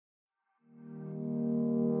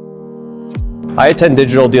I attend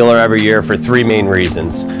Digital Dealer every year for three main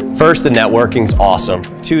reasons. First, the networking's awesome.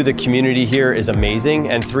 Two, the community here is amazing.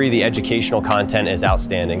 And three, the educational content is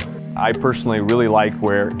outstanding. I personally really like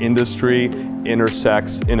where industry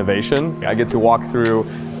intersects innovation. I get to walk through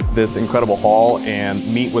this incredible hall and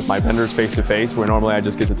meet with my vendors face to face, where normally I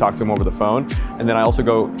just get to talk to them over the phone. And then I also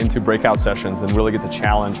go into breakout sessions and really get to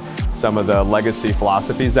challenge some of the legacy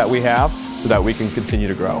philosophies that we have so that we can continue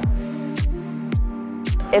to grow.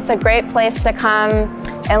 It's a great place to come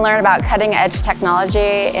and learn about cutting-edge technology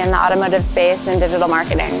in the automotive space and digital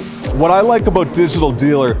marketing. What I like about Digital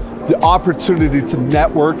Dealer, the opportunity to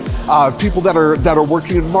network, people that are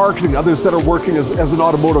working in marketing, others that are working as an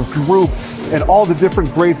automotive group, and all the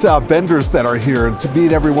different great vendors that are here, and to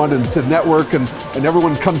meet everyone and to network, and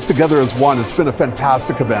everyone comes together as one. It's been a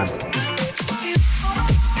fantastic event.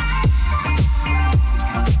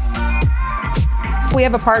 We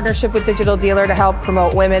have a partnership with Digital Dealer to help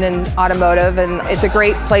promote women in automotive, and it's a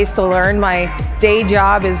great place to learn. My day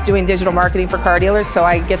job is doing digital marketing for car dealers, so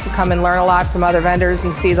I get to come and learn a lot from other vendors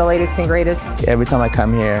and see the latest and greatest. Every time I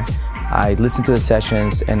come here, I listen to the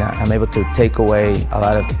sessions and I'm able to take away a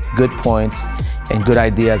lot of good points and good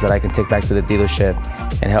ideas that I can take back to the dealership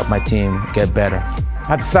and help my team get better.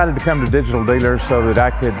 I decided to come to Digital Dealer so that I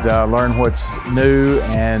could learn what's new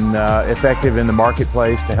and effective in the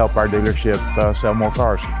marketplace to help our dealership sell more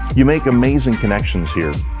cars. You make amazing connections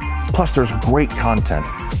here. Plus, there's great content.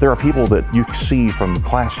 There are people that you see from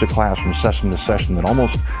class to class, from session to session, that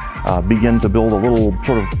almost begin to build a little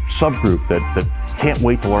sort of subgroup that can't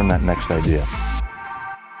wait to learn that next idea.